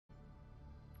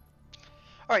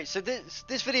Alright, so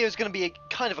this video is going to be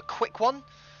kind of a quick one.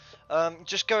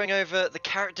 Just going over the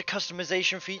character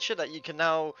customization feature that you can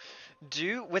now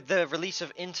do with the release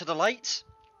of Into the Light.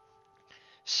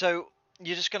 So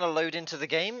you're just going to load into the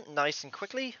game nice and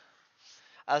quickly,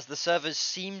 as the servers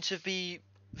seem to be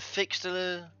fixed.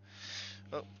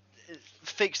 Well,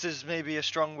 fixed is maybe a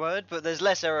strong word, but there's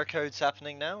less error codes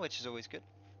happening now, which is always good.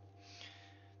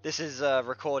 This is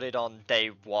recorded on day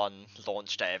 1,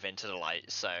 launch day of Into the Light,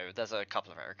 so there's a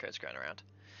couple of error codes going around.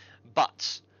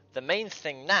 But the main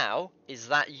thing now is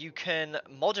that you can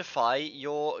modify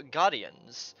your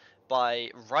Guardians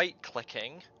by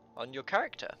right-clicking on your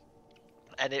character.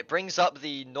 And it brings up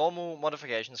the normal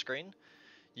modification screen.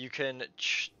 You can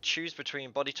choose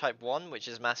between body type 1, which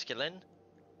is masculine,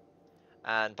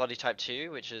 and body type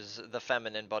 2, which is the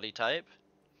feminine body type.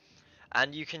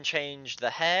 And you can change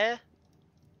the hair,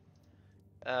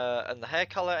 and the hair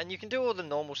color, and you can do all the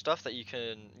normal stuff that you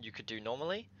could do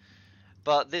normally.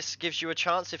 But this gives you a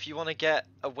chance if you want to get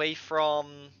away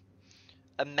from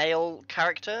a male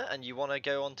character and you want to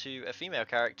go onto a female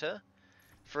character.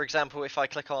 For example, if I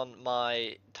click on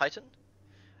my Titan,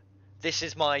 this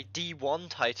is my D1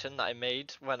 Titan that I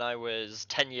made when I was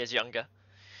 10 years younger.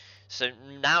 So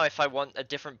now if I want a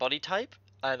different body type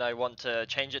and I want to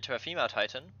change it to a female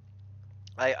Titan,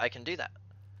 I can do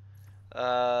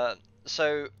that.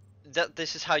 So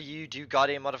this is how you do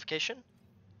Guardian modification.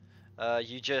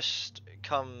 You just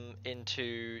come into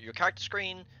your character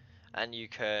screen and you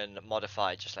can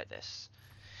modify just like this.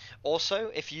 Also,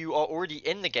 if you are already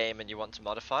in the game and you want to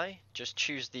modify, just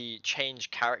choose the change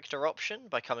character option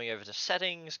by coming over to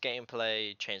settings,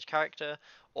 gameplay, change character,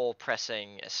 or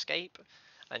pressing escape,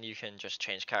 and you can just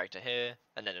change character here,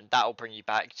 and then that will bring you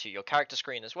back to your character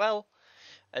screen as well,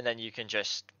 and then you can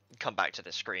just come back to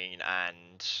the screen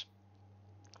and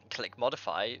click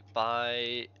modify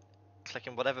by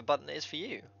clicking whatever button it is for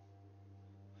you.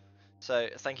 So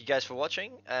thank you guys for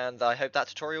watching, and I hope that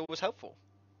tutorial was helpful.